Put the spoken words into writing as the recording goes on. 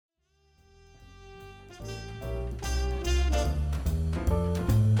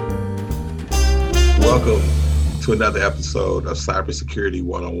Welcome to another episode of Cybersecurity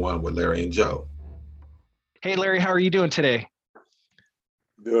One-on-One with Larry and Joe. Hey, Larry, how are you doing today?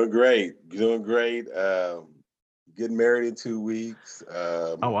 Doing great. Getting married in 2 weeks.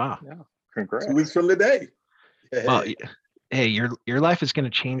 Oh, wow. Yeah, congrats. 2 weeks from today. Well, hey, your life is going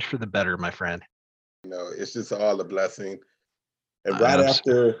to change for the better, my friend. It's just all a blessing. And right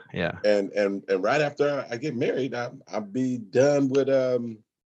after I get married, I'll be done with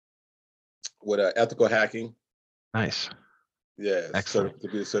ethical hacking. Nice. Yeah, Excellent. to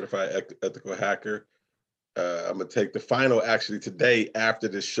be a certified ethical hacker. I'm gonna take the final actually today after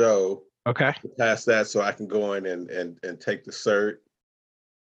the show. Okay. To pass that, so I can go in and take the cert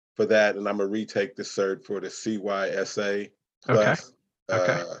for that, and I'm gonna retake the cert for the CYSA plus.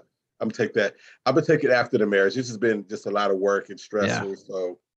 Okay. I'm gonna take that. I'm gonna take it after the marriage. This has been just a lot of work and stressful. Yeah.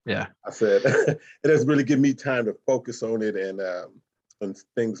 So yeah, I said it doesn't really give me time to focus on it and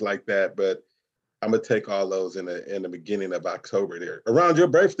things like that. But I'm gonna take all those in the beginning of October there, around your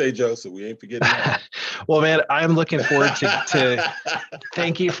birthday, Joe. So we ain't forgetting that. Well, man, I'm looking forward to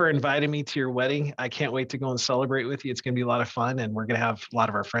thank you for inviting me to your wedding. I can't wait to go and celebrate with you. It's going to be a lot of fun, and we're going to have a lot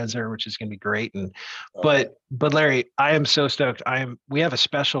of our friends there, which is going to be great. And but Larry, I am so stoked. We have a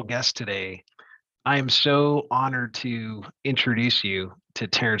special guest today. I am so honored to introduce you to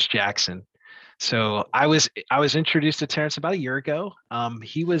Terrence Jackson. So I was introduced to Terrence about a year ago.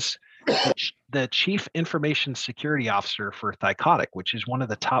 He was the Chief Information Security Officer for Thycotic, which is one of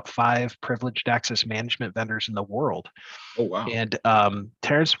the top 5 privileged access management vendors in the world. Oh, wow. And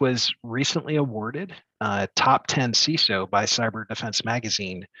Terrence was recently awarded top 10 CISO by Cyber Defense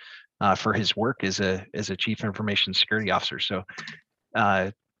Magazine for his work as a Chief Information Security Officer. So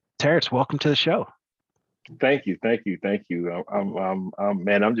Terrence, welcome to the show. Thank you. I'm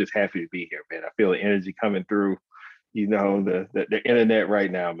just happy to be here, man. I feel the energy coming through, the internet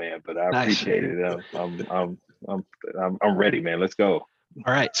right now, man. But I appreciate it. I'm ready, man. Let's go.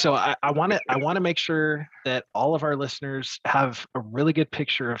 All right. So I want to make sure that all of our listeners have a really good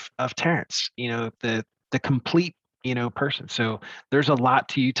picture of Terrence. The complete person. So there's a lot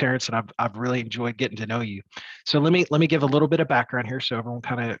to you, Terrence, and I've really enjoyed getting to know you. So let me give a little bit of background here so everyone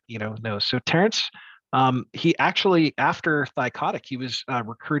kind of knows. So Terrence, he actually, after Thycotic, he was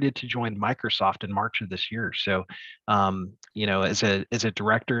recruited to join Microsoft in March of this year. So, as a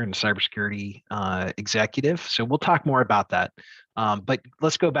director and cybersecurity executive. So we'll talk more about that. But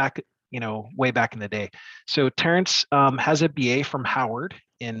let's go back, way back in the day. So Terrence has a BA from Howard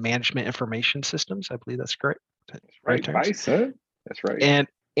in Management Information Systems. I believe that's correct. That's right, Terrence? That's right.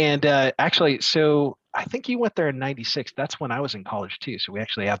 And actually, so I think you went there in '96. That's when I was in college too. So we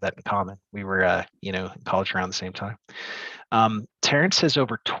actually have that in common. We were, in college around the same time. Terrence has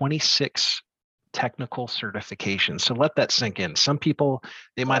over 26 technical certifications. So let that sink in. Some people,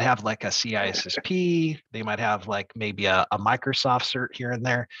 they might have like a CISSP. They might have like maybe a Microsoft cert here and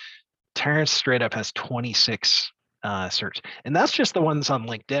there. Terrence straight up has 26 certs, and that's just the ones on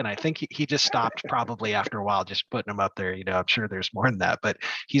LinkedIn. I think he just stopped probably after a while, just putting them up there. I'm sure there's more than that, but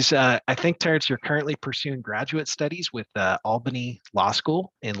he's. I think Terrence, you're currently pursuing graduate studies with Albany Law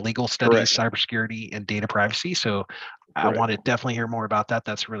School in legal studies, cybersecurity, and data privacy. So I want to definitely hear more about that.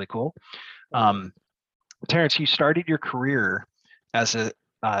 That's really cool. Terrence, you started your career as a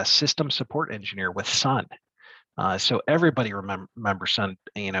system support engineer with Sun. So everybody remembers Sun,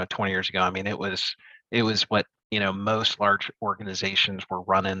 20 years ago. I mean, it was what most large organizations were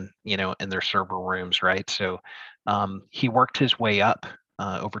running, in their server rooms, right? So he worked his way up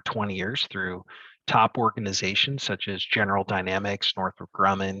over 20 years through top organizations such as General Dynamics, Northrop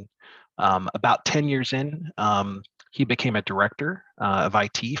Grumman. About 10 years in, he became a director of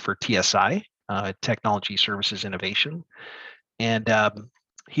IT for TSI, Technology Services Innovation, and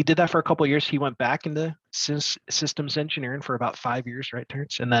he did that for a couple of years. He went back into systems engineering for about 5 years, right,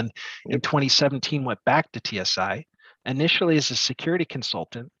 Terrence? And then in 2017, went back to TSI, initially as a security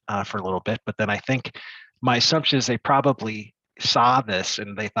consultant for a little bit. But then I think my assumption is they probably saw this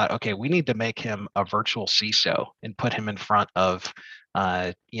and they thought, okay, we need to make him a virtual CISO and put him in front of,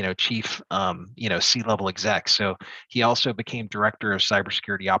 chief, C-level execs. So he also became director of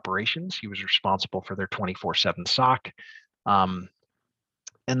cybersecurity operations. He was responsible for their 24/7 SOC.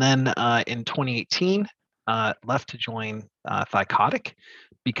 And then in 2018, left to join Thycotic,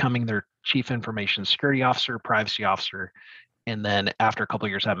 becoming their chief information security officer, privacy officer. And then after a couple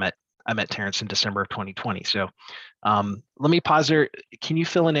of years, I met Terrence in December of 2020. So let me pause there. Can you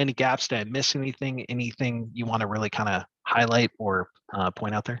fill in any gaps? Did I miss anything? Anything you want to really kind of highlight or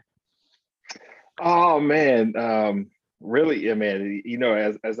point out there? Oh man, really, yeah, man.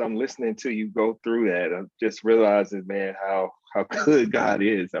 As I'm listening to you go through that, I'm just realizing, man, how good God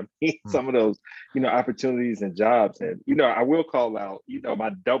is. I mean, some of those, opportunities and jobs. And, I will call out,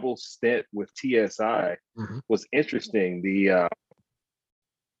 my double stint with TSI was interesting.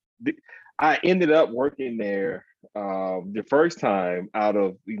 I ended up working there the first time out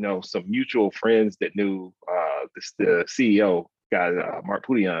of, some mutual friends that knew the CEO guy, Mark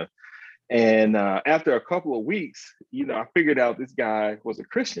Poulian. And after a couple of weeks, I figured out this guy was a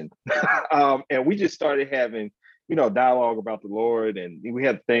Christian. And we just started having, dialogue about the Lord. And we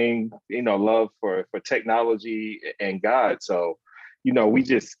had a thing, love for technology and God. So, we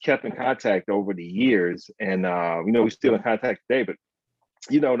just kept in contact over the years. And, we're still in contact today. But,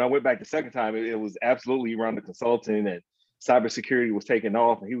 when I went back the second time, it was absolutely around the consulting and cybersecurity was taking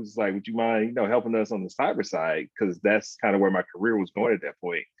off. And he was like, would you mind, helping us on the cyber side? Because that's kind of where my career was going at that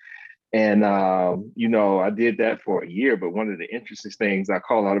point. And, I did that for a year. But one of the interesting things I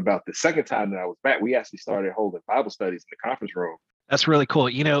call out about the second time that I was back, we actually started holding Bible studies in the conference room. That's really cool.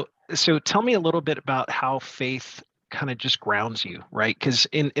 So tell me a little bit about how faith kind of just grounds you, right? Because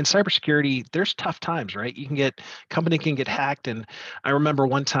in cybersecurity, there's tough times, right? Company can get hacked. And I remember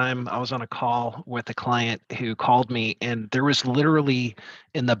one time I was on a call with a client who called me, and there was literally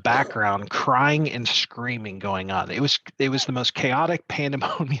in the background crying and screaming going on. It was the most chaotic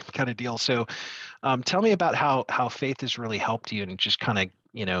pandemonium kind of deal. So tell me about how faith has really helped you and just kind of,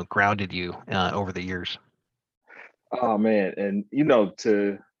 grounded you over the years. Oh man. And,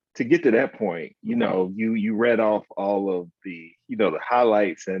 to get to that point, you read off all of the, the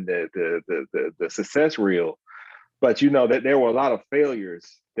highlights and the success reel, but that there were a lot of failures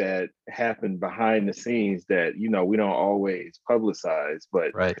that happened behind the scenes that, we don't always publicize.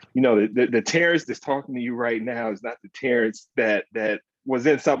 But, right. The Terrence that's talking to you right now is not the Terrence that was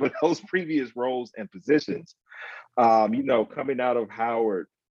in some of those previous roles and positions. Coming out of Howard,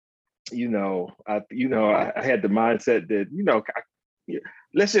 I had the mindset that,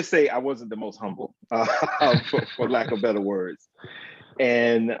 let's just say I wasn't the most humble, for lack of better words.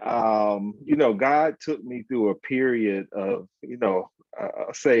 And, God took me through a period of,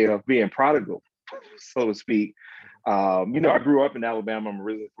 of being prodigal, so to speak. I grew up in Alabama. I'm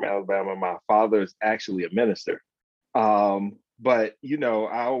originally from Alabama. My father is actually a minister. But,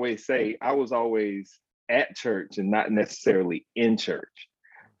 I always say I was always at church and not necessarily in church.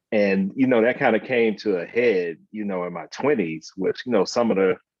 And, that kind of came to a head, in my 20s, which, some of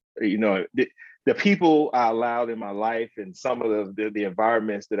the people I allowed in my life and some of the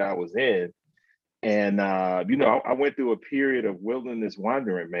environments that I was in. And, I went through a period of wilderness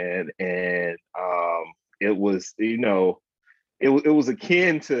wandering, man. And it was, it was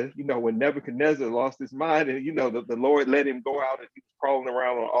akin to, when Nebuchadnezzar lost his mind and, the Lord let him go out and he was crawling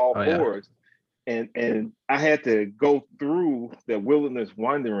around on all fours. Yeah. And I had to go through the wilderness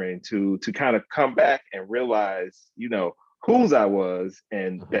wandering to kind of come back and realize, whose I was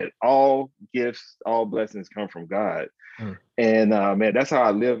and that all gifts, all blessings come from God. And man, that's how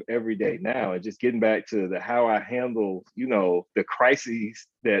I live every day now. And just getting back to how I handle, the crises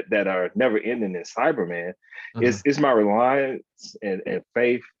that are never ending in cyber, man. It's my reliance and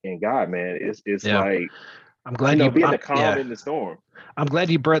faith in God, man. It's like, I'm glad being the calm in the storm. I'm glad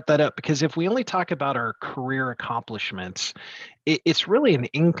you brought that up, because if we only talk about our career accomplishments, it's really an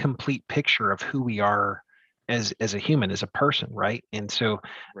incomplete picture of who we are as a human, as a person, right? And so,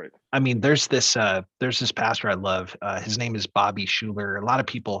 right. I mean, there's this pastor I love. His name is Bobby Schuller. A lot of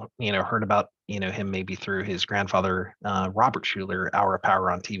people, heard about him maybe through his grandfather, Robert Schuller, Hour of Power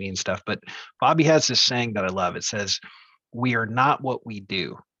on TV and stuff. But Bobby has this saying that I love. It says, "We are not what we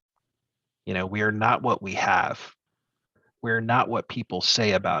do. We are not what we have. We're not what people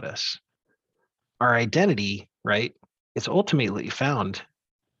say about us. Our identity, right, is ultimately found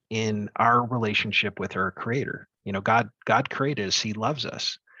in our relationship with our Creator. God created us. He loves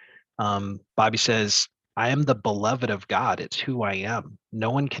us." Bobby says, "I am the beloved of God. It's who I am.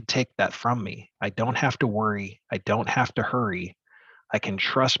 No one can take that from me. I don't have to worry. I don't have to hurry. I can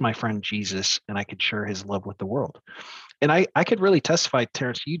trust my friend Jesus, and I can share his love with the world." And I could really testify,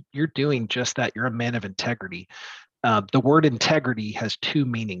 Terrence, you're doing just that. You're a man of integrity. The word integrity has two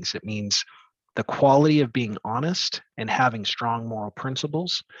meanings. It means the quality of being honest and having strong moral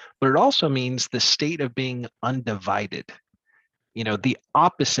principles, but it also means the state of being undivided. The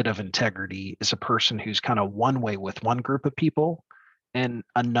opposite of integrity is a person who's kind of one way with one group of people and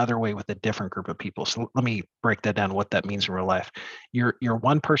another way with a different group of people. So let me break that down, what that means in real life. You're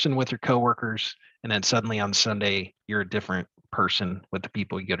one person with your coworkers, and then suddenly on Sunday, you're a different person with the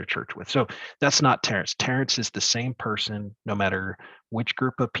people you go to church with. So that's not Terrence. Terrence is the same person, no matter which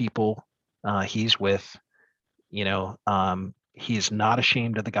group of people he's with. He is not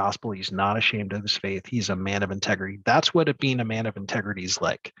ashamed of the gospel. He's not ashamed of his faith. He's a man of integrity. That's what being a man of integrity is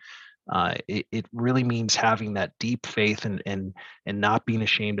like. It really means having that deep faith and not being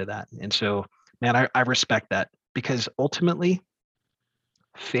ashamed of that. And so, man, I respect that, because ultimately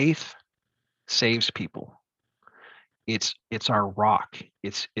faith saves people. It's our rock.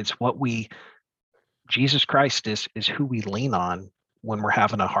 It's what Jesus Christ is who we lean on when we're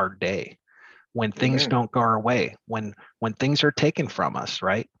having a hard day, when things don't go our way, when things are taken from us,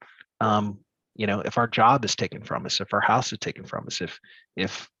 right? If our job is taken from us, if our house is taken from us,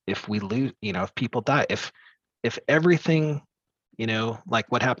 if we lose, if people die, if everything,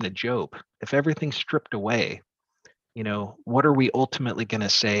 like what happened to Job, if everything's stripped away, what are we ultimately going to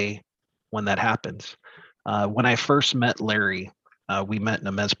say when that happens? When I first met Larry, we met in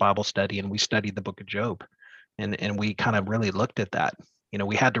a men's Bible study, and we studied the book of Job, and we kind of really looked at that.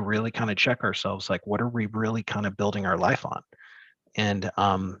 We had to really kind of check ourselves, like, what are we really kind of building our life on? And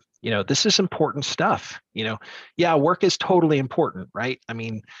this is important stuff. Yeah, work is totally important, right? I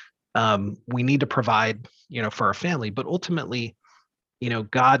mean, we need to provide, for our family, but ultimately,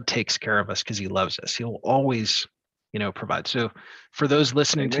 God takes care of us because he loves us. He'll always, provide. So for those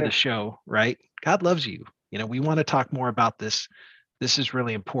listening to the show, right, God loves you. We want to talk more about this. This is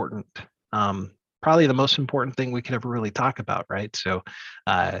really important. Probably the most important thing we could ever really talk about, right? So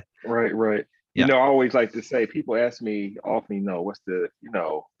right. Yeah. I always like to say, people ask me often, what's the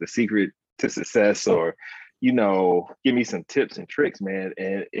secret to success, or give me some tips and tricks, man.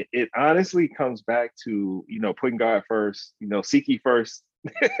 And it honestly comes back to putting God first, seek ye first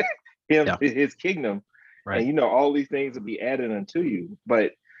his kingdom, right. and all these things will be added unto you.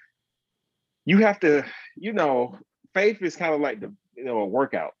 But you have to, faith is kind of like a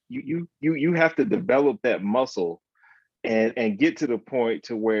workout. You have to develop that muscle and get to the point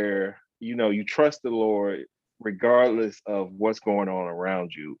to where you trust the Lord regardless of what's going on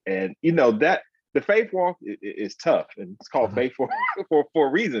around you. And that the faith walk is tough, and it's called faith for a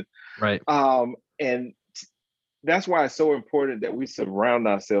reason. Right. And that's why it's so important that we surround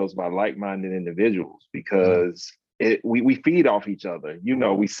ourselves by like-minded individuals, because we feed off each other.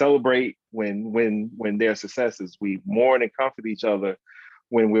 We celebrate when there are successes. We mourn and comfort each other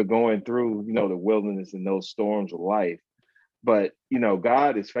when we're going through, the wilderness and those storms of life. But,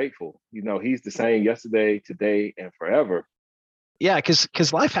 God is faithful. He's the same yesterday, today, and forever. Yeah,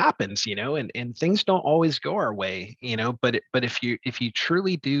 because life happens, and things don't always go our way, but if you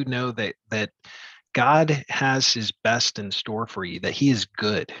truly do know that God has his best in store for you, that he is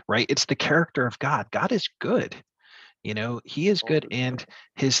good, right? It's the character of God. God is good. He is good, and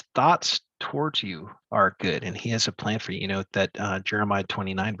his thoughts towards you are good, and he has a plan for you. That Jeremiah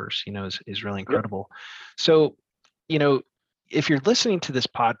 29 verse, is really incredible. Yep. So, if you're listening to this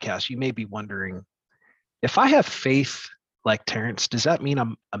podcast, you may be wondering, if I have faith like Terrence, does that mean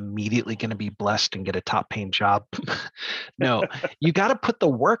I'm immediately going to be blessed and get a top paying job? No, you got to put the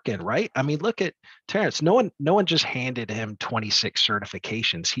work in, right? I mean, look at Terrence. No one just handed him 26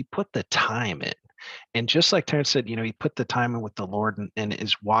 certifications. He put the time in. And just like Terrence said, he put the time in with the Lord and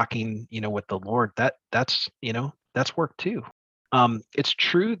is walking, with the Lord. That's work too. It's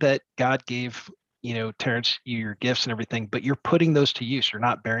true that God gave, Terrence, your gifts and everything, but you're putting those to use. You're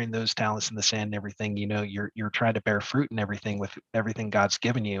not burying those talents in the sand and everything. You're trying to bear fruit and everything with everything God's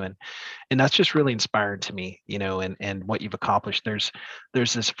given you, and that's just really inspiring to me. And what you've accomplished. There's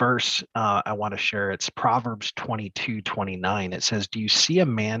this verse I want to share. It's Proverbs 22:29. It says, "Do you see a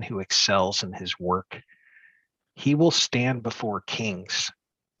man who excels in his work? He will stand before kings.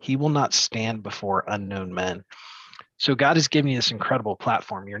 He will not stand before unknown men." So God has given you this incredible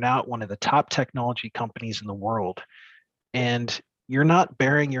platform. You're now at one of the top technology companies in the world, and you're not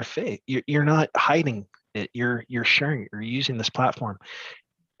bearing your faith. You're not hiding it. You're sharing it. You're using this platform,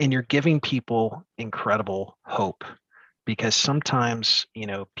 and you're giving people incredible hope, because sometimes,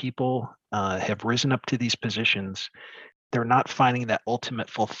 people have risen up to these positions. They're not finding that ultimate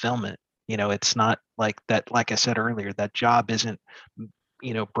fulfillment. It's not like that. Like I said earlier, that job isn't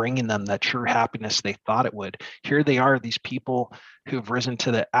bringing them that true happiness they thought it would. Here they are, these people who've risen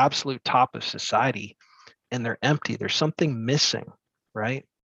to the absolute top of society, and they're empty. There's something missing, right?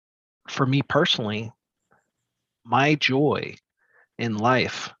 For me personally, my joy in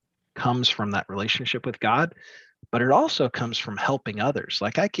life comes from that relationship with God, but it also comes from helping others.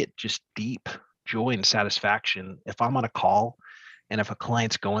 Like, I get just deep joy and satisfaction if I'm on a call, and if a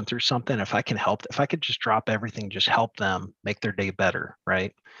client's going through something, if I can help, if I could just drop everything, just help them make their day better,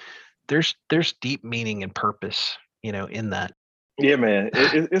 right? There's deep meaning and purpose, in that. Yeah, man,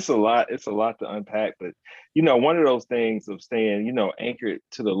 it's a lot. It's a lot to unpack, but one of those things of staying, anchored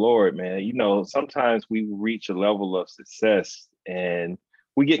to the Lord, man. Sometimes we reach a level of success and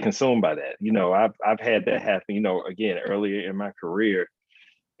we get consumed by that. I've had that happen, again, earlier in my career.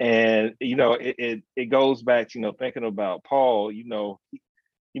 And, it goes back to, thinking about Paul,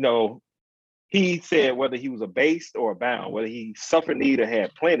 he said whether he was abased or abound, whether he suffered need or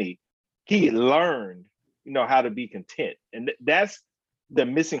had plenty, he learned, how to be content. And that's the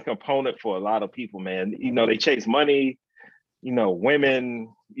missing component for a lot of people, man. They chase money, women,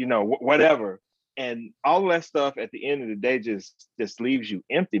 whatever. And all that stuff at the end of the day just leaves you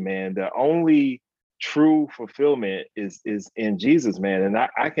empty, man. The only true fulfillment is in Jesus, man. And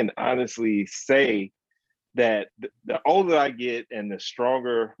I can honestly say that the older I get and the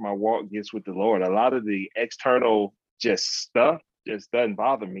stronger my walk gets with the Lord, a lot of the external stuff just doesn't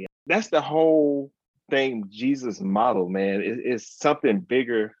bother me. That's the whole thing Jesus modeled, man. It's something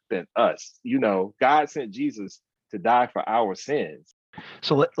bigger than us. God sent Jesus to die for our sins.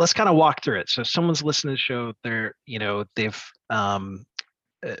 So let's kind of walk through it. So someone's listening to the show, they've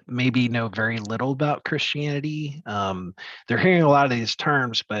maybe know very little about Christianity. They're hearing a lot of these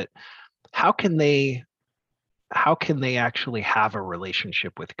terms, but how can they actually have a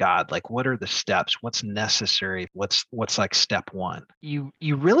relationship with God? Like, what are the steps? What's necessary? What's like step one? You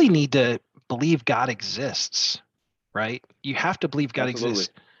really need to believe God exists, right? You have to believe God Absolutely.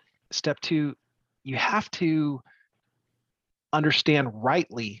 exists. Step two, you have to understand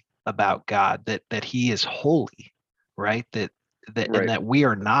rightly about God, that he is holy, right? That Right. And that we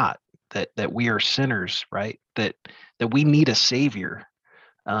are not, that we are sinners, right? That we need a savior.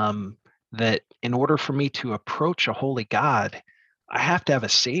 That in order for me to approach a holy God, I have to have a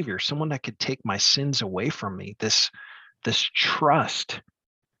savior, someone that could take my sins away from me. This trust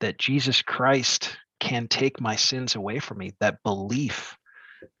that Jesus Christ can take my sins away from me, that belief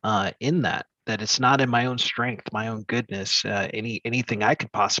in that it's not in my own strength, my own goodness, anything I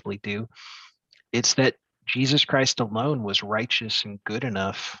could possibly do. It's that Jesus Christ alone was righteous and good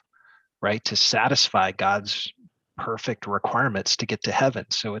enough, right, to satisfy God's perfect requirements to get to heaven.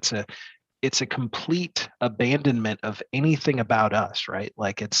 So it's a complete abandonment of anything about us, right?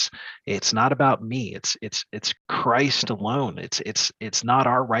 Like it's not about me. It's Christ alone. It's not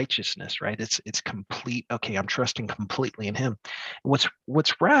our righteousness, right? It's complete. Okay, I'm trusting completely in him. What's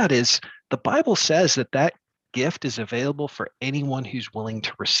rad is the Bible says that gift is available for anyone who's willing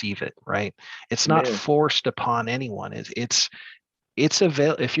to receive it, right? It's not Amen. forced upon anyone. It's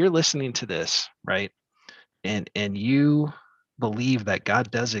available. If you're listening to this, right, and you believe that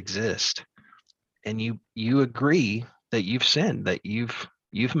God does exist, and you agree that you've sinned, that you've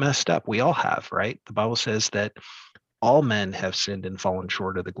messed up. We all have, right? The Bible says that all men have sinned and fallen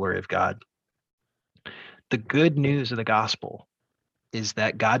short of the glory of God. The good news of the gospel is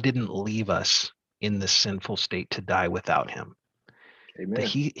that God didn't leave us in this sinful state to die without him. Amen. That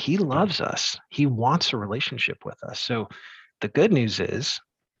he loves us. He wants a relationship with us. So the good news is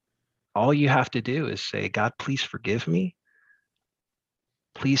all you have to do is say, God, please forgive me.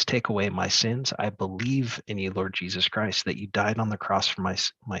 Please take away my sins. I believe in you, Lord Jesus Christ, that you died on the cross for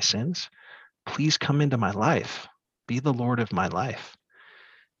my sins. Please come into my life. Be the Lord of my life.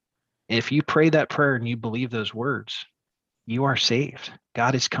 If you pray that prayer and you believe those words, you are saved.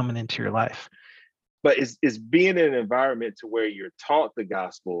 God is coming into your life. But it's being in an environment to where you're taught the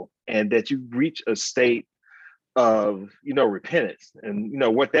gospel and that you reach a state of repentance. And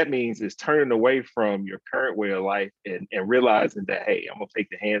what that means is turning away from your current way of life and realizing that, hey, I'm gonna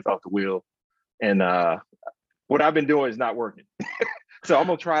take the hands off the wheel, and what I've been doing is not working. So I'm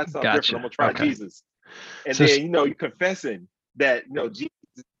gonna try something different. I'm gonna try Jesus. And so, then you're confessing that Jesus,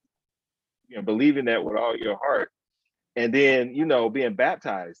 believing that with all your heart, and then being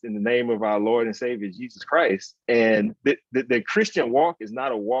baptized in the name of our Lord and Savior Jesus Christ. And the Christian walk is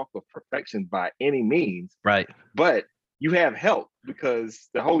not a walk of perfection by any means, right? But you have help because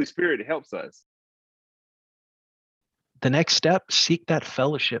the Holy Spirit helps us. The next step, seek that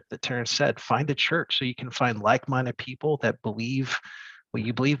fellowship that Terrence said. Find a church so you can find like-minded people that believe what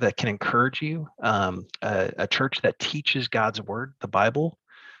you believe, that can encourage you. A church that teaches God's word, the Bible,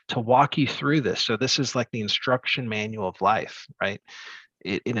 to walk you through this. So this is like the instruction manual of life, right?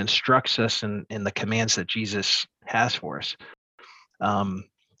 It instructs us in the commands that Jesus has for us.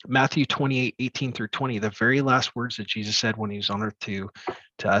 Matthew 28, 18 through 20, the very last words that Jesus said when he was on earth to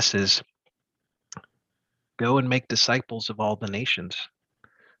us is, go and make disciples of all the nations,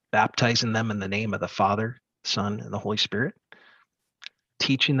 baptizing them in the name of the Father, Son, and the Holy Spirit,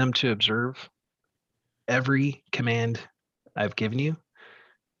 teaching them to observe every command I've given you.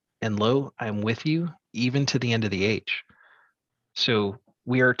 And lo, I'm with you even to the end of the age. So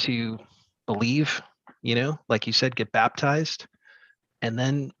we are to believe, like you said, get baptized, and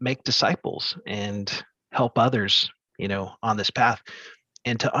then make disciples and help others, on this path,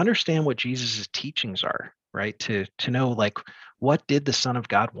 and to understand what Jesus's teachings are, right? To know, like, what did the Son of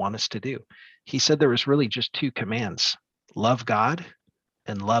God want us to do? He said there was really just two commands: love God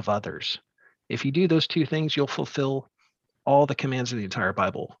and love others. If you do those two things, you'll fulfill all the commands of the entire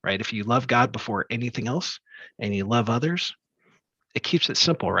Bible, right? If you love God before anything else and you love others, it keeps it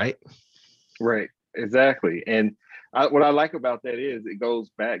simple, right? Right. Exactly. And what I like about that is it goes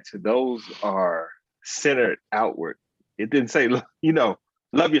back to those are centered outward. It didn't say, love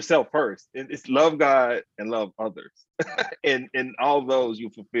yourself first. It's love God and love others. And in all those you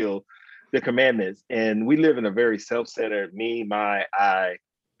fulfill the commandments. And we live in a very self-centered, me, my, I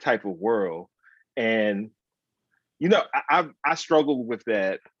type of world. And I struggle with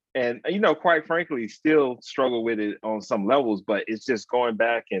that, and quite frankly, still struggle with it on some levels. But it's just going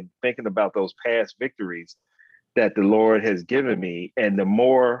back and thinking about those past victories that the Lord has given me, and the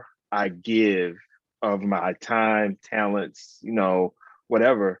more I give of my time, talents,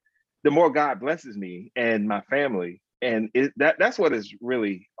 whatever, the more God blesses me and my family, and that's what it's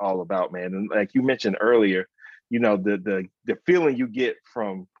really all about, man. And like you mentioned earlier, the feeling you get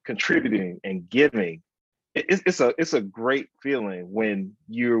from contributing and giving. It's a great feeling when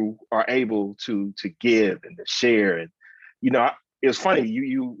you are able to give and to share. And it was funny,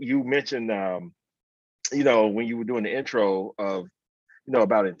 you mentioned when you were doing the intro of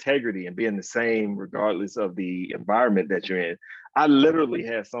about integrity and being the same regardless of the environment that you're in. I literally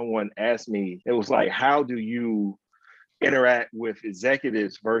had someone ask me, it was like, how do you interact with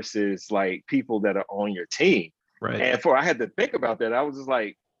executives versus like people that are on your team? Right. And I had to think about that. I was just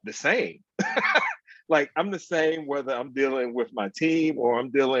like, the same. Like, I'm the same whether I'm dealing with my team or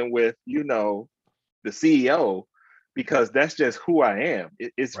I'm dealing with, the CEO, because that's just who I am.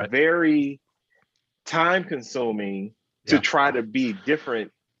 It's right. very time consuming to try to be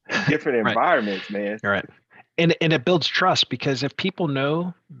different in different environments, man. All right. And it builds trust, because if people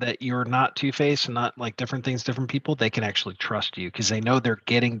know that you're not two-faced and not like different things, different people, they can actually trust you because they know they're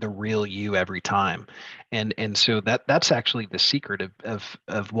getting the real you every time. And so that's actually the secret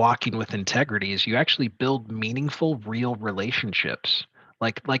of walking with integrity, is you actually build meaningful, real relationships,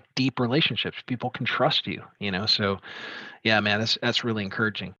 like deep relationships. People can trust you, So yeah, man, that's really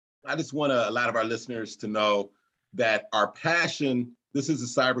encouraging. I just want a lot of our listeners to know that our passion, this is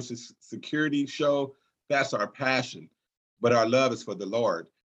a cybersecurity show. That's our passion, but our love is for the Lord.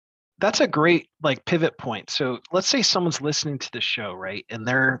 That's a great pivot point. So let's say someone's listening to the show, right? And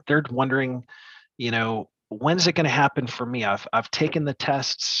they're wondering, when's it going to happen for me? I've taken the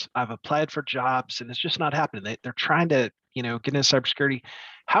tests, I've applied for jobs, and it's just not happening. They're trying to, get into cybersecurity.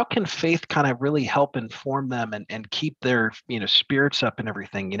 How can faith kind of really help inform them and keep their, spirits up and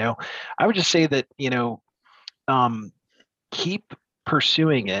everything? I would just say that, keep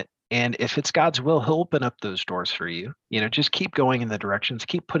pursuing it. And if it's God's will, he'll open up those doors for you. Just keep going in the directions,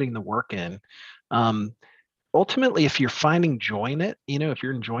 keep putting the work in. Ultimately, if you're finding joy in it, if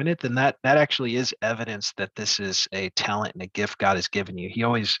you're enjoying it, then that actually is evidence that this is a talent and a gift God has given you. He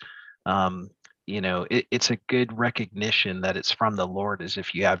always, it's a good recognition that it's from the Lord, as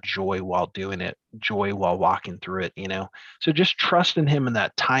if you have joy while doing it, joy while walking through it, So just trust in him in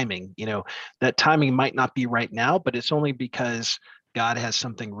that timing. That timing might not be right now, but it's only because God has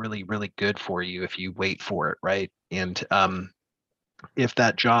something really, really good for you if you wait for it, right? And if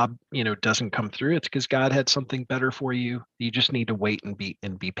that job, doesn't come through, it's because God had something better for you. You just need to wait and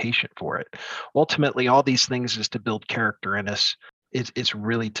be patient for it. Ultimately, all these things is to build character in us. It's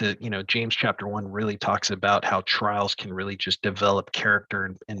really to, James chapter 1 really talks about how trials can really just develop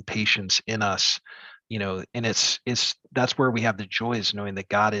character and patience in us. And that's where we have the joy, is knowing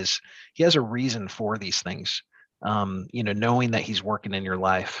that he has a reason for these things. Knowing that he's working in your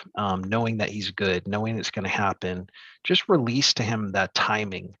life, knowing that he's good, knowing it's going to happen, just release to him that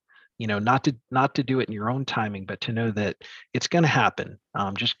timing, not to do it in your own timing, but to know that it's going to happen.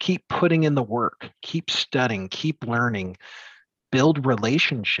 Just keep putting in the work, keep studying, keep learning, build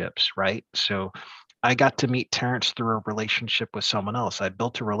relationships, right? So I got to meet Terrence through a relationship with someone else. I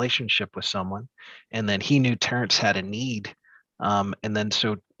built a relationship with someone, and then he knew Terrence had a need. And then,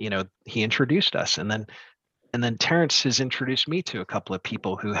 so, he introduced us, and then Terrence has introduced me to a couple of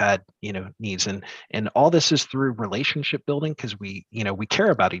people who had, needs, and all this is through relationship building, because we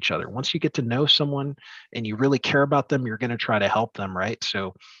care about each other. Once you get to know someone and you really care about them, you're going to try to help them, right?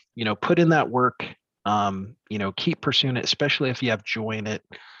 So, put in that work, keep pursuing it, especially if you have joy in it,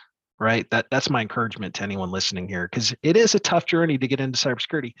 right? That's my encouragement to anyone listening here, because it is a tough journey to get into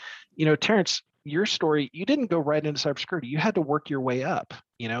cybersecurity. Terrence, your story, you didn't go right into cybersecurity. You had to work your way up.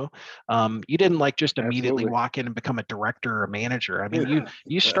 You didn't like just immediately Absolutely. walk in and become a director or a manager. I mean,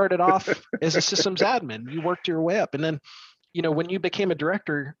 you started off as a systems admin. You worked your way up, and then, when you became a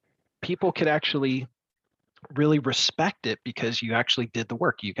director, people could actually really respect it because you actually did the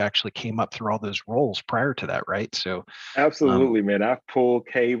work. You actually came up through all those roles prior to that, right? So, Absolutely, man. I've pulled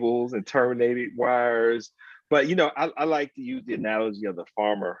cables and terminated wires. But I like to use the analogy of the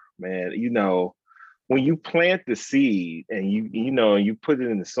farmer, man. When you plant the seed and you put it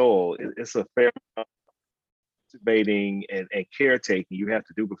in the soil, it's a fair cultivating and caretaking you have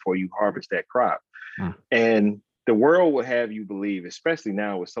to do before you harvest that crop. mm, And the world will have you believe, especially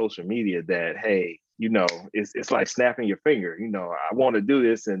now with social media, that hey, it's like snapping your finger. I want to do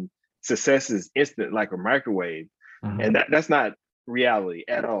this, and success is instant, like a microwave, mhm. and that's not reality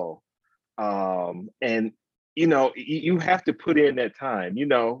at all. And you have to put in that time.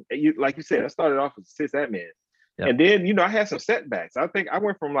 Like you said, I started off as a sysadmin, Yep. and then I had some setbacks. I think I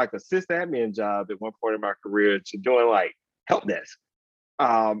went from like a sysadmin job at one point in my career to doing like help desk.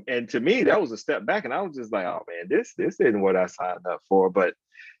 And to me, that was a step back, and I was just like, "Oh man, this isn't what I signed up for." But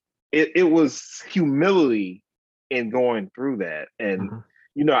it was humility in going through that. And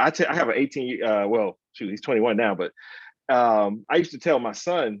Mhm. I have an 18. Well, shoot, he's 21 now, but I used to tell my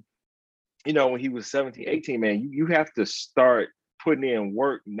son, when he was 17, 18, man, you have to start putting in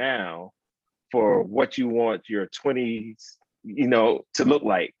work now for what you want your 20s, to look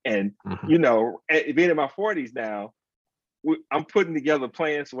like. And Mhm. being in my 40s now, I'm putting together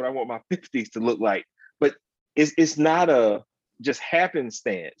plans for what I want my 50s to look like. But it's not a just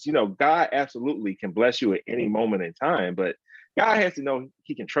happenstance. God absolutely can bless you at any moment in time, but God has to know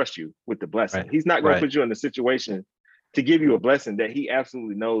he can trust you with the blessing. Right. He's not going to Right. put you in a situation to give you a blessing that he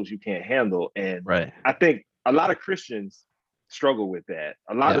absolutely knows you can't handle. And Right. I think a lot of Christians struggle with that.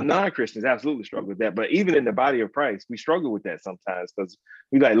 A lot Yeah. of non-Christians absolutely struggle with that. But even in the body of Christ, we struggle with that sometimes because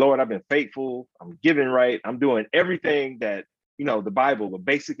we like, Lord, I've been faithful. I'm giving right. I'm doing everything that, the Bible, the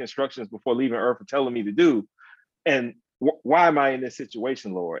basic instructions before leaving earth are telling me to do. And why am I in this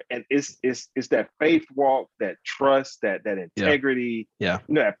situation, Lord? And it's that faith walk, that trust, that Yeah. integrity, Yeah.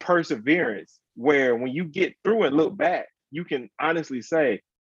 that perseverance, where when you get through and look back, you can honestly say,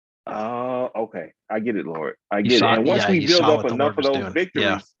 okay, I get it, Lord. I get it. And once we You build saw up what the enough Lord of was those doing. Yeah,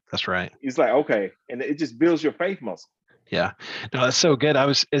 victories, that's right. it's like, okay. And it just builds your faith muscle. Yeah. No, that's so good.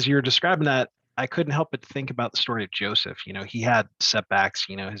 As you were describing that, I couldn't help but think about the story of Joseph. He had setbacks.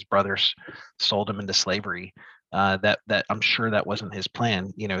 His brothers sold him into slavery. That I'm sure that wasn't his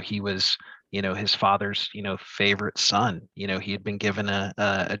plan. He was, his father's, favorite son. He had been given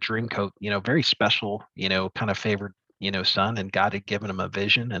a dream coat, very special, kind of favored, son, and God had given him a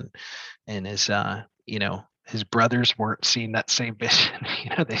vision, and his brothers weren't seeing that same vision.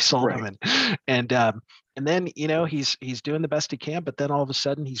 They sold him, Right. and then he's doing the best he can, but then all of a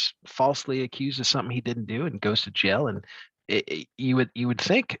sudden he's falsely accused of something he didn't do and goes to jail. And you would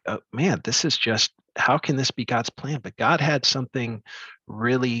think, oh, man, this is just, how can this be God's plan? But God had something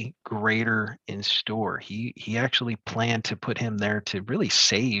really greater in store. He actually planned to put him there to really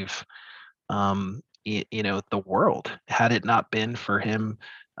save the world. Had it not been for him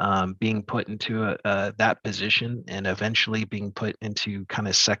being put into that position and eventually being put into kind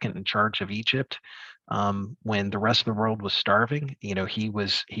of second in charge of Egypt, when the rest of the world was starving, he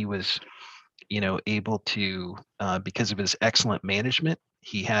was able to, because of his excellent management,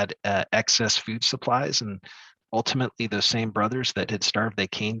 he had excess food supplies. And ultimately those same brothers that had starved, they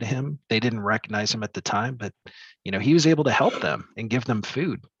came to him. They didn't recognize him at the time, but he was able to help them and give them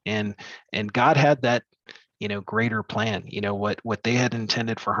food. And God had that greater plan. What they had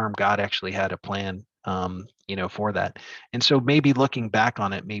intended for harm, God actually had a plan for that. And so maybe looking back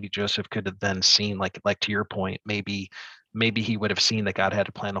on it, maybe Joseph could have then seen, like to your point, maybe he would have seen that God had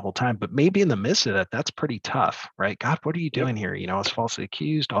a plan the whole time. But maybe in the midst of that, that's pretty tough, right? God, what are you Yep. doing here? I was falsely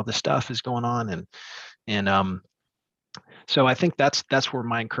accused, all this stuff is going on. And so I think that's where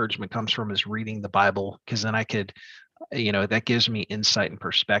my encouragement comes from, is reading the Bible, because then I could, that gives me insight and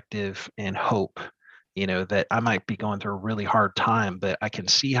perspective and hope, that I might be going through a really hard time, but I can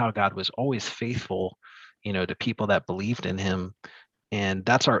see how God was always faithful, to people that believed in him. And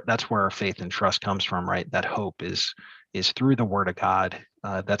that's where our faith and trust comes from, right? That hope is through the word of God.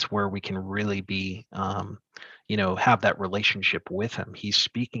 That's where we can really be, have that relationship with him. He's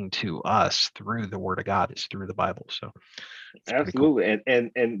speaking to us through the word of God. It's through the Bible. So it's pretty cool.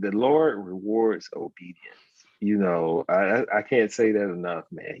 Absolutely. And the Lord rewards obedience. I can't say that enough,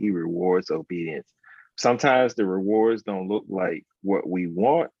 man. He rewards obedience. Sometimes the rewards don't look like what we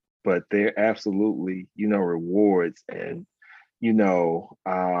want, but they're absolutely, rewards. And, you know,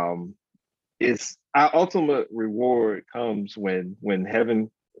 um, it's our ultimate reward comes when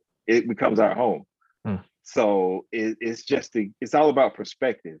heaven, it becomes our home. Hmm. So it's all about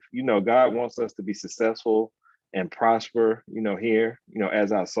perspective. God wants us to be successful and prosper, here,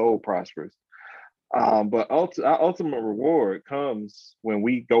 as our soul prospers. But our ultimate reward comes when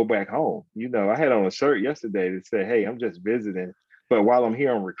we go back home. I had on a shirt yesterday that said, "Hey, I'm just visiting, but while I'm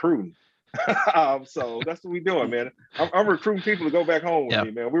here, I'm recruiting." So that's what we're doing, man. I'm recruiting people to go back home with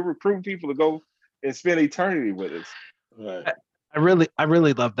me, man. We're recruiting people to go and spend eternity with us. Right. I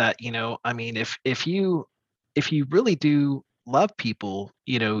really love that. I mean, if you really do love people,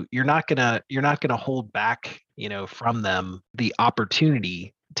 you're not gonna hold back, from them the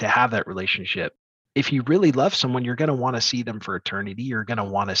opportunity to have that relationship. If you really love someone, you're gonna want to see them for eternity. You're gonna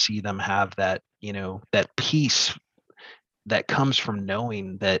want to see them have that, that peace that comes from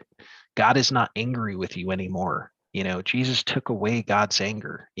knowing that God is not angry with you anymore. Jesus took away God's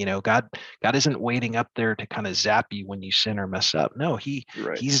anger. God isn't waiting up there to kind of zap you when you sin or mess up. No, he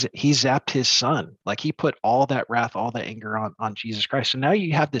zapped his son. Like, he put all that wrath, all that anger on Jesus Christ. So now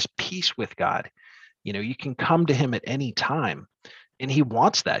you have this peace with God. You can come to him at any time, and he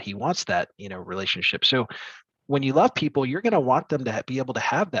wants that. He wants that, relationship. So when you love people, you're going to want them to be able to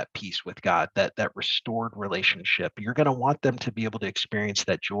have that peace with God, that restored relationship. You're going to want them to be able to experience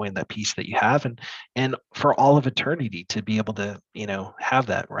that joy and that peace that you have, and for all of eternity to be able to, have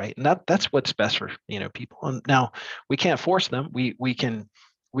that, right? And that's what's best for, people. And now we can't force them. We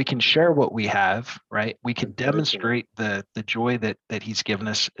can share what we have, right? We can demonstrate the joy that he's given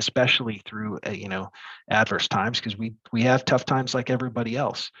us, especially through adverse times, because we have tough times like everybody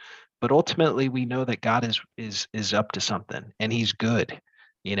else. But ultimately, we know that God is up to something, and he's good,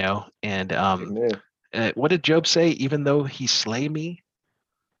 and what did Job say? Even though he slay me,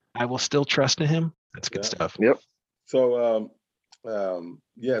 I will still trust in him. That's good stuff. Yep. So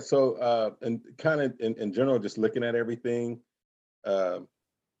and kind of in general, just looking at everything,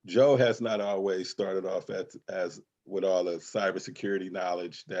 Joe has not always started off as with all the cybersecurity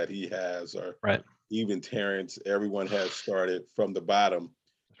knowledge that he has, or right. Even Terrence. Everyone has started from the bottom.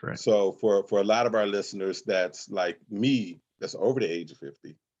 That's right. So for a lot of our listeners, that's like me, that's over the age of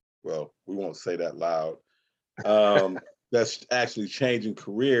 50. Well, we won't say that loud. That's actually changing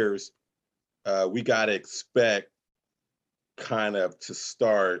careers. We got to expect kind of to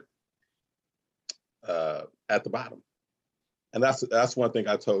start at the bottom. And that's one thing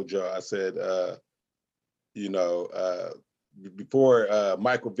I told Joe. I said, before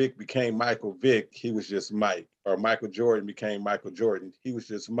Michael Vick became Michael Vick, he was just Mike. Or Michael Jordan became Michael Jordan, he was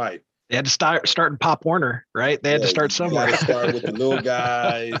just Mike. They had to start in Pop Warner, right? They had to start somewhere. You got to start with the little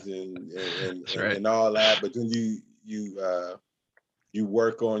guys and right. and all that. But then you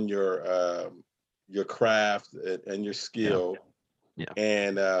work on your craft and your skill. Yeah.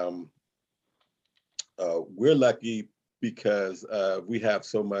 And we're lucky because we have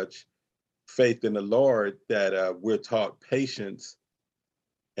so much faith in the Lord that we're taught patience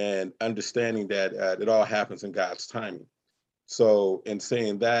and understanding that it all happens in God's timing. So in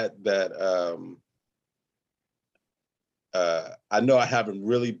saying that I know I haven't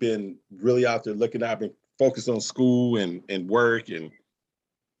really been out there looking. I've been focused on school and work and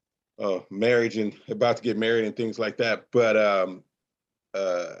marriage and about to get married and things like that. But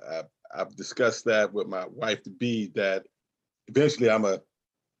I've discussed that with my wife to be, that eventually I'm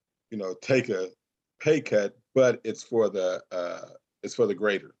take a pay cut, but it's for the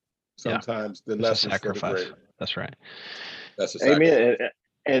greater. Sometimes the less is for the greater. That's right. That's a sacrifice. Amen.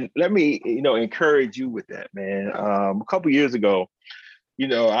 And let me, encourage you with that, man. A couple of years ago,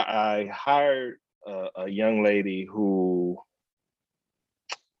 I hired a young lady who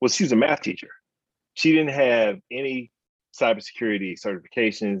she's a math teacher. She didn't have any cybersecurity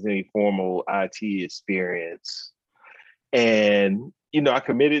certifications, any formal IT experience. And, I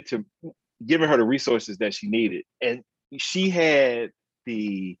committed to giving her the resources that she needed. And she had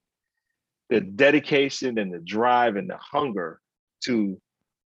the dedication and the drive and the hunger to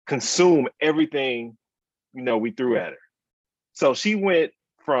consume everything, we threw at her. So she went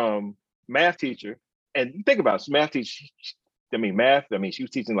from math teacher, and think about it, math teacher, she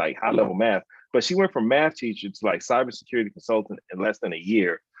was teaching like high level math, but she went from math teacher to like cybersecurity consultant in less than a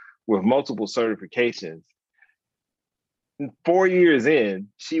year with multiple certifications. 4 years in,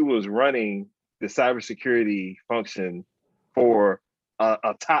 she was running the cybersecurity function for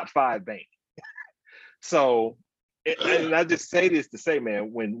a top 5 bank. So, and I just say this to say,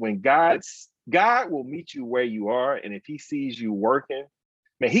 man, when God will meet you where you are, and if he sees you working,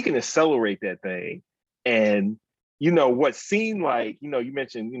 man, he can accelerate that thing. And, what seemed like, you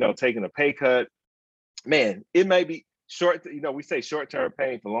mentioned, taking a pay cut, man, it may be short, we say short-term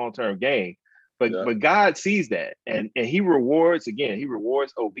pain for long-term gain, but God sees that, and he rewards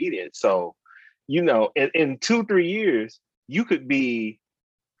obedience. So, in 2-3 years, you could be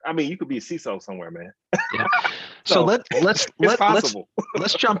a CISO somewhere, man. Yeah. So let's possible.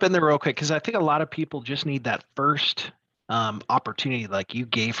 let's jump in there real quick, because I think a lot of people just need that first opportunity like you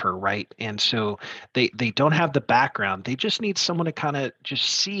gave her, right? And so they don't have the background. They just need someone to kind of just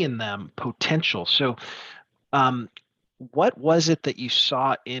see in them potential. So what was it that you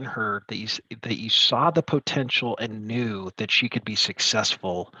saw in her that you saw the potential and knew that she could be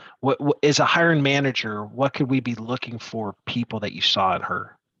successful? What as a hiring manager, what could we be looking for people that you saw in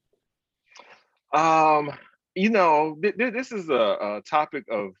her? This is a topic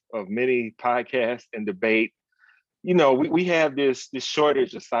of many podcasts and debate. We have this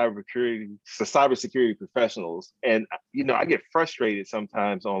shortage of cybersecurity professionals, and I get frustrated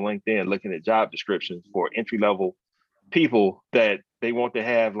sometimes on LinkedIn looking at job descriptions for entry level people that they want to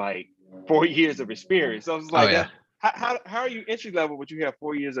have like 4 years of experience. So it's like, how are you entry level but you have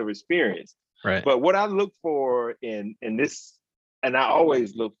 4 years of experience? Right. But what I look for in this, and I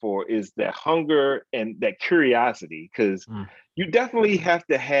always look for, is that hunger and that curiosity, because you definitely have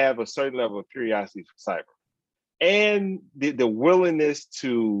to have a certain level of curiosity for cyber, and the willingness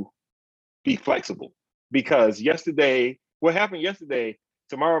to be flexible, because what happened yesterday,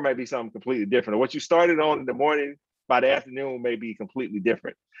 tomorrow might be something completely different. Or what you started on in the morning, by the afternoon may be completely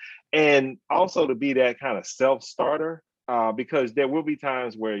different. And also to be that kind of self-starter, because there will be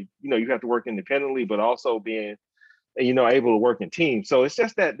times where, you have to work independently, but also being, able to work in teams. So it's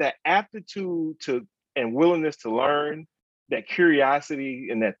just that aptitude to and willingness to learn, that curiosity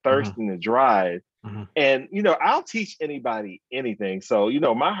and that thirst and the drive. And, I'll teach anybody anything. So,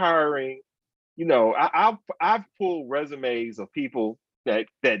 my hiring, I've pulled resumes of people that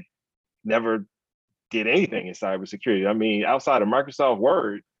never did anything in cybersecurity. I mean, outside of Microsoft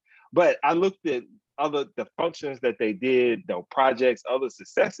Word, but I looked at the functions that they did, projects, other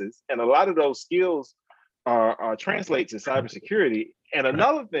successes, and a lot of those skills are translate to cybersecurity. And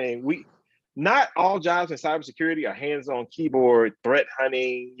another thing, not all jobs in cybersecurity are hands-on keyboard, threat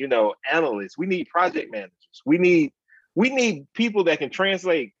hunting, analysts. We need project managers. We need people that can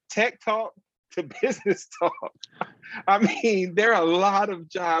translate tech talk to business talk. I mean, there are a lot of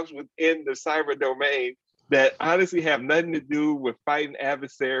jobs within the cyber domain that honestly have nothing to do with fighting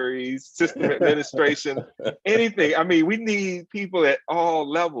adversaries, system administration, anything. I mean, we need people at all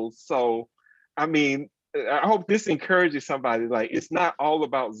levels. So, I mean, I hope this encourages somebody. Like, it's not all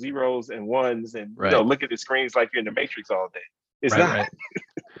about zeros and ones and look at the screens like you're in the Matrix all day. It's not. Right.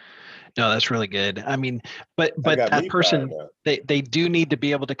 No, that's really good. I mean, but that person, they do need to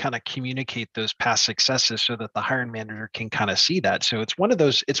be able to kind of communicate those past successes so that the hiring manager can kind of see that. So it's one of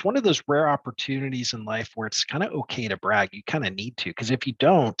those rare opportunities in life where it's kind of okay to brag. You kind of need to, because if you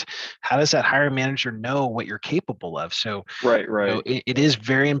don't, how does that hiring manager know what you're capable of? So right. It is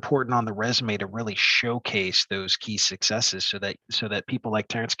very important on the resume to really showcase those key successes so that people like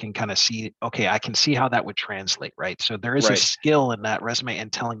Terrence can kind of see, okay, I can see how that would translate, right? So there is a skill in that resume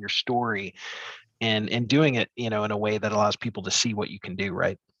and telling your story and doing it, in a way that allows people to see what you can do,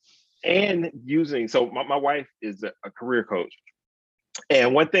 right? And my wife is a career coach.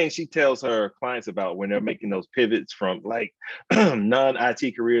 And one thing she tells her clients about when they're making those pivots from like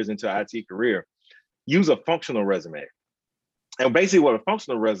non-IT careers into IT career, use a functional resume. And basically what a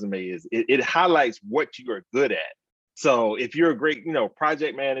functional resume is, it highlights what you are good at. So if you're a great,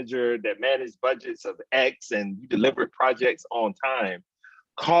 project manager that managed budgets of X and you delivered projects on time,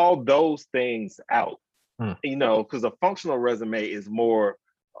 call those things out, because a functional resume is more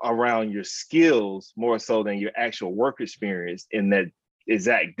around your skills more so than your actual work experience in that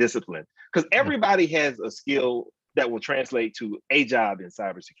exact discipline. Because everybody has a skill that will translate to a job in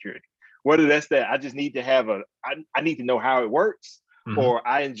cybersecurity. Whether that's that I just need to have I need to know how it works, or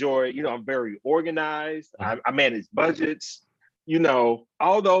I enjoy, I'm very organized, I manage budgets,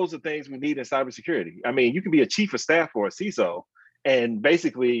 all those are things we need in cybersecurity. I mean, you can be a chief of staff or a CISO, and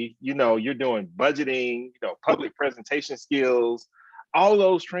basically, you're doing budgeting, public presentation skills, all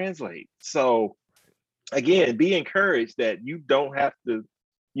those translate. So again, be encouraged that you don't have to,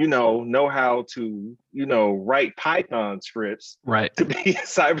 know how to, write Python scripts to be in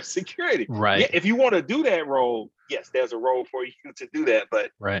cybersecurity. Right. Yeah, if you want to do that role, yes, there's a role for you to do that.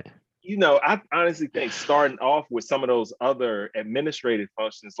 But I honestly think starting off with some of those other administrative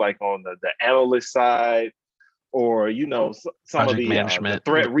functions, like on the analyst side, or some project of the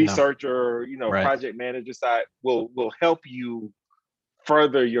threat researcher, project manager side will help you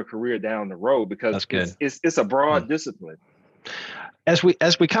further your career down the road, because it's a broad discipline. As we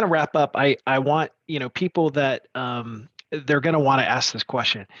kind of wrap up, I want people that they're going to want to ask this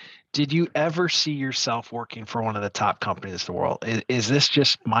question. Did you ever see yourself working for one of the top companies in the world? Is this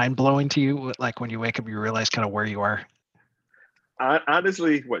just mind blowing to you? Like when you wake up, you realize kind of where you are?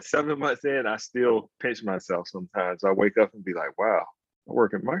 Honestly, 7 months in, I still pinch myself sometimes. I wake up and be like, wow, I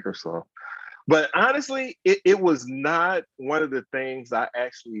work at Microsoft. But honestly, it was not one of the things I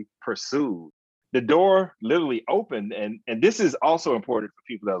actually pursued. The door literally opened. And this is also important for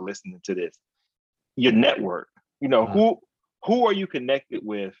people that are listening to this. Your network, who are you connected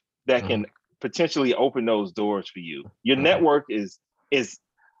with that can potentially open those doors for you? Your network is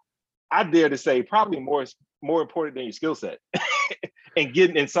I dare to say probably more important than your skill set and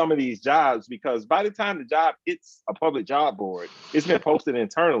getting in some of these jobs, because by the time the job hits a public job board, it's been posted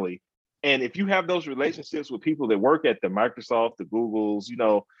internally. And if you have those relationships with people that work at the Microsoft, the Googles,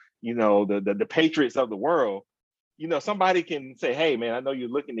 the Patriots of the world, somebody can say, hey man, I know you're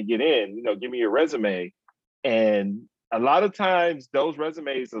looking to get in, give me your resume. And a lot of times those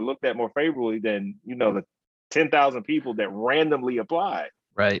resumes are looked at more favorably than, the 10,000 people that randomly apply.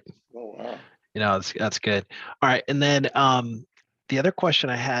 Right. Oh, wow. That's good. All right. And then the other question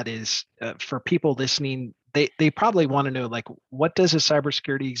I had is for people listening, they probably want to know, like, what does a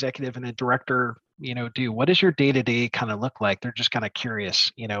cybersecurity executive and a director, do? What does your day-to-day kind of look like? They're just kind of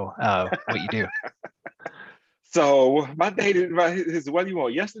curious, what you do. So my day is what you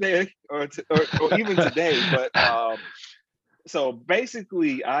want, yesterday or even today. But so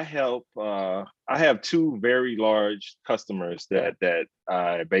basically, I have two very large customers that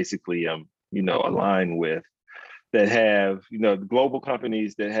I basically am, aligned with, that have, the global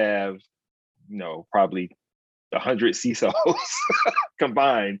companies that have, probably 100 CISOs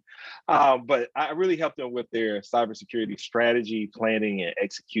combined. But I really help them with their cybersecurity strategy, planning, and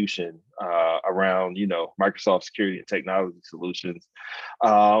execution around, Microsoft security and technology solutions.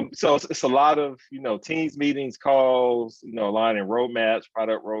 So it's a lot of, teams meetings, calls, aligning roadmaps,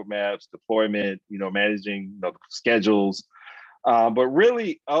 product roadmaps, deployment, managing schedules, but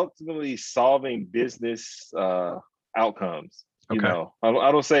really ultimately solving business outcomes. Okay.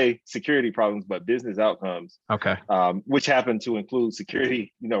 I don't say security problems, but business outcomes. Okay. Which happen to include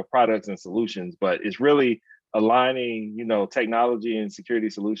security, products and solutions, but it's really aligning, technology and security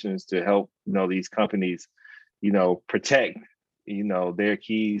solutions to help, these companies, protect, their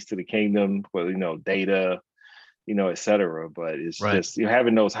keys to the kingdom, for, data, et cetera. But it's just,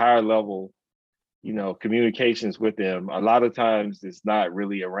 having those higher level, communications with them. A lot of times it's not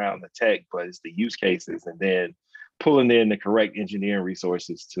really around the tech, but it's the use cases, and then pulling in the correct engineering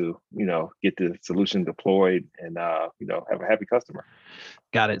resources to, get the solution deployed and, have a happy customer.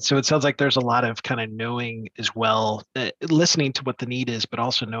 Got it. So it sounds like there's a lot of kind of knowing as well, listening to what the need is, but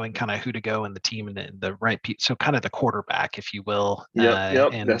also knowing kind of who to go in the team and the right people. So kind of the quarterback, if you will.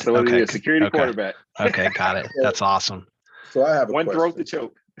 Yep. And that's what it is. Security quarterback. Okay. Got it. That's awesome. So I have a one question. throat to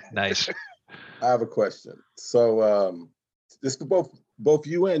choke. Nice. I have a question. So this for both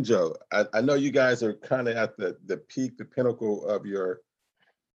you and Joe. I know you guys are kind of at the peak, the pinnacle of your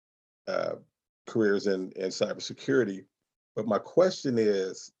careers in cybersecurity. But my question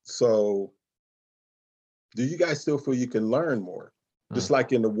is, so do you guys still feel you can learn more? Just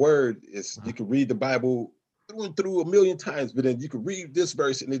like in the Word, you can read the Bible through a million times, but then you can read this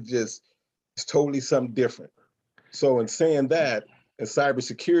verse and it's totally something different. So in saying that, in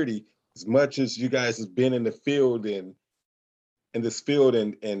cybersecurity, as much as you guys have been in the field and in this field,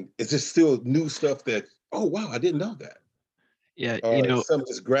 and it's just still new stuff that, oh wow, I didn't know that. Yeah, something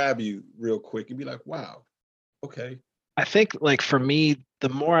just grab you real quick and be like, wow, okay. I think, like, for me, the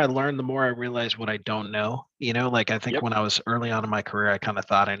more I learn, the more I realize what I don't know. Like, I think when I was early on in my career, I kind of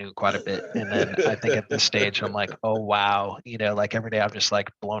thought I knew quite a bit. And then I think at this stage, I'm like, oh, wow. Like every day I'm just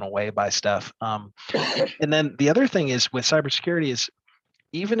like blown away by stuff. And then the other thing is with cybersecurity is,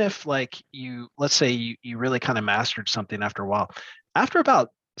 even if like let's say you really kind of mastered something after a while, after about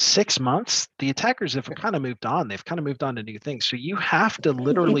 6 months, the attackers have kind of moved on. They've kind of moved on to new things. So you have to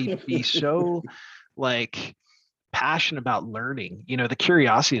literally be so like passionate about learning. The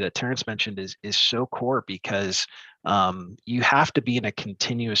curiosity that Terrence mentioned is so core, because you have to be in a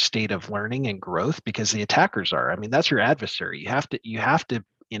continuous state of learning and growth, because the attackers are. I mean, that's your adversary. You have to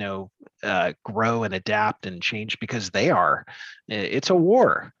grow and adapt and change, because they are. It's a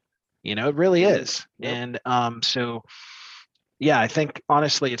war. It really is. Yep. And so yeah, I think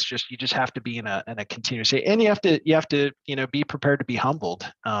honestly, it's just, you just have to be in a continuous state, and you have to be prepared to be humbled,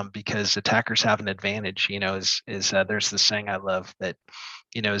 because attackers have an advantage. There's this saying I love that,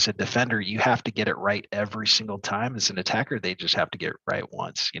 as a defender, you have to get it right every single time. As an attacker, they just have to get it right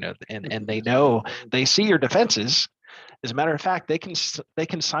once. And they know, they see your defenses, As a matter of fact, they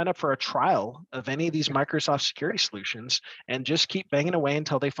can sign up for a trial of any of these Microsoft security solutions and just keep banging away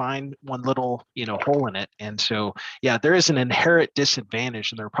until they find one little, hole in it. And so, yeah, there is an inherent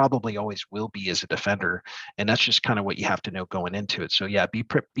disadvantage, and there probably always will be as a defender. And that's just kind of what you have to know going into it. So yeah, be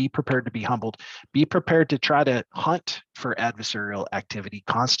prepared to be humbled. Be prepared to try to hunt for adversarial activity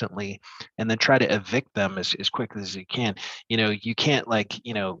constantly, and then try to evict them as quickly as you can. You can't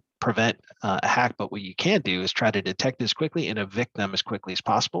prevent a hack, but what you can do is try to detect as quickly and evict them as quickly as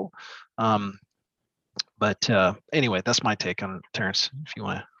possible. But anyway, that's my take on it, Terrence, if you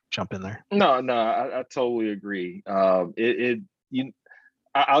want to jump in there. No, I totally agree. I'll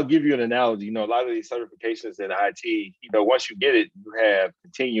give you an analogy. A lot of these certifications in IT, once you get it, you have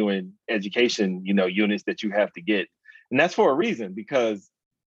continuing education, units that you have to get. And that's for a reason, because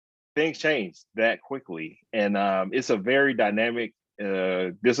things change that quickly. And it's a very dynamic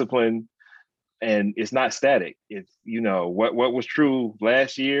discipline, and it's not static. It's, what was true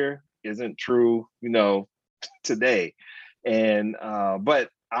last year isn't true, today. And but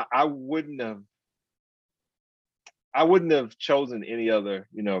I wouldn't have chosen any other,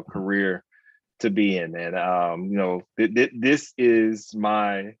 career to be in. And this is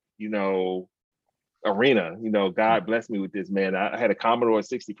my, arena. God blessed me with this, man. I had a Commodore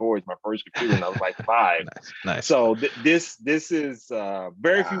 64 as my first computer, and I was like 5. Nice. So this is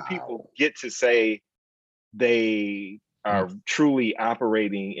very few people get to say they are truly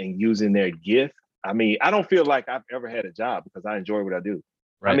operating and using their gift. I mean, I don't feel like I've ever had a job because I enjoy what I do.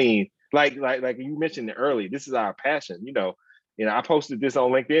 Right. I mean, like you mentioned earlier, this is our passion. I posted this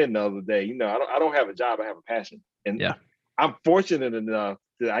on LinkedIn the other day. I don't have a job, I have a passion. And yeah, I'm fortunate enough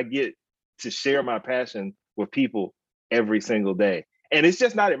that I get to share my passion with people every single day. And it's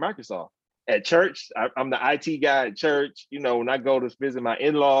just not at Microsoft. At church, I'm the IT guy at church. When I go to visit my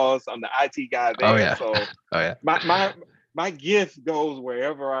in-laws, I'm the IT guy there. Oh, yeah. So my gift goes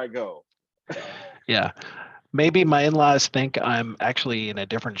wherever I go. Yeah. Maybe my in-laws think I'm actually in a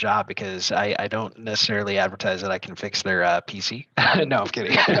different job because I don't necessarily advertise that I can fix their PC. No, I'm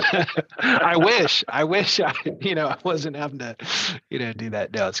kidding. I wish I wasn't having to, do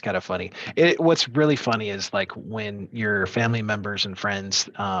that. No, it's kind of funny. What's really funny is like when your family members and friends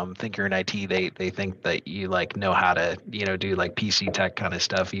think you're in IT, they think that you know how to, do like PC tech kind of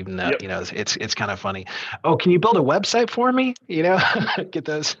stuff, even though, it's kind of funny. Oh, can you build a website for me? Get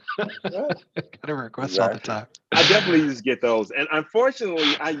those kind of requests all the time. I definitely used to get those. And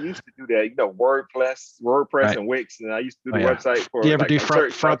unfortunately, I used to do that, WordPress right. And Wix. And I used to do the website for. Do you ever do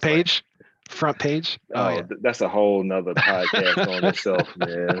front page? Front page? Oh, yeah. That's a whole nother podcast on itself,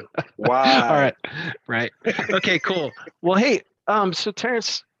 man. Why? All right. Right. Okay, cool. Well, hey, so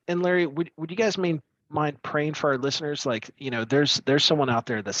Terrence and Larry, would you guys mind praying for our listeners? Like, there's someone out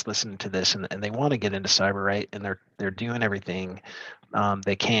there that's listening to this and they want to get into cyber, right? And they're doing everything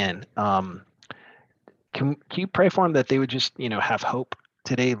they can. Can you pray for them that they would just, have hope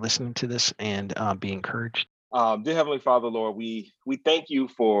today listening to this and be encouraged? Dear Heavenly Father, Lord, we thank you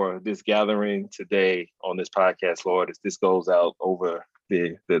for this gathering today on this podcast, Lord, as this goes out over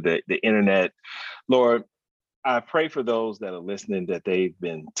the internet. Lord, I pray for those that are listening that they've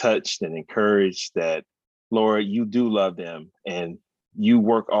been touched and encouraged, that, Lord, you do love them and you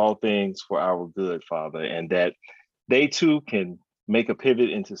work all things for our good, Father, and that they too can make a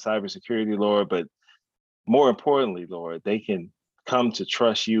pivot into cybersecurity, Lord, but more importantly, Lord, they can come to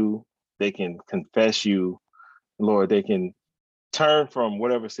trust you. They can confess you, Lord. They can turn from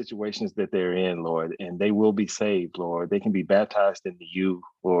whatever situations that they're in, Lord, and they will be saved, Lord. They can be baptized into you,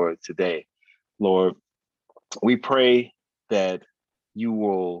 Lord, today. Lord, we pray that you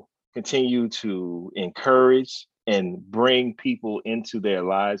will continue to encourage and bring people into their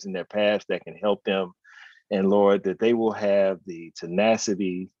lives and their paths that can help them. And Lord, that they will have the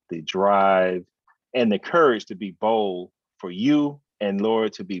tenacity, the drive, and the courage to be bold for you, and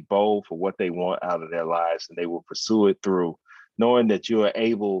Lord, to be bold for what they want out of their lives, and they will pursue it through knowing that you are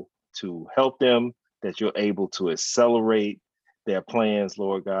able to help them, that you're able to accelerate their plans,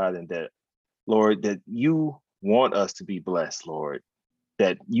 Lord God, and that, Lord, that you want us to be blessed, Lord,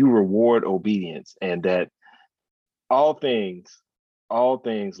 that you reward obedience, and that all things,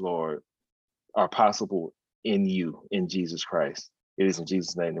 Lord, are possible in you, in Jesus Christ. It is in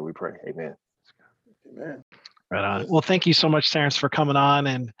Jesus' name that we pray. Amen. Amen. Right on. Well, thank you so much, Terrence, for coming on,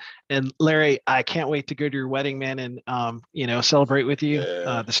 and Larry, I can't wait to go to your wedding, man, and celebrate with you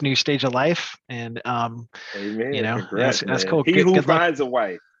this new stage of life. And amen. Congrats, that's cool. He who finds a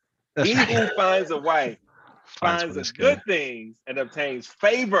wife, who finds a wife finds a good things and obtains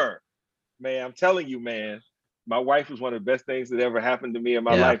favor. Man, I'm telling you, man, my wife was one of the best things that ever happened to me in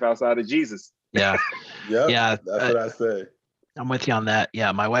my life outside of Jesus. Yeah. Yep. Yeah, That's what I say. I'm with you on that.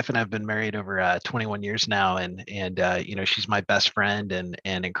 Yeah, my wife and I have been married over 21 years now, and she's my best friend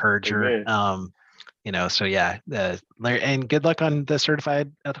and encourager. Amen. So yeah, and good luck on the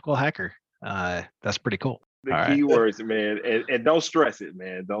certified ethical hacker. That's pretty cool. The All right. key words, man, and don't stress it,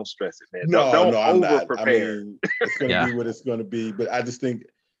 man. Don't stress it, man. No, Don't I'm over not. I prepare. mean, it's going to Yeah. be what it's going to be. But I just think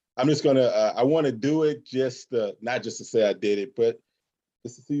I'm just going to, I want to do it not just to say I did it, but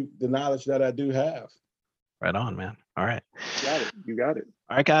just to see the knowledge that I do have. Right on, man. All right. You got it.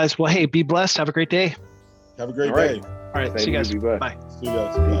 All right, guys. Well, hey, be blessed. Have a great day. Have a great All right. day. All right. Same See you to guys. you, be blessed. Bye. See you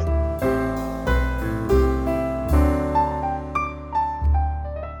guys. Bye.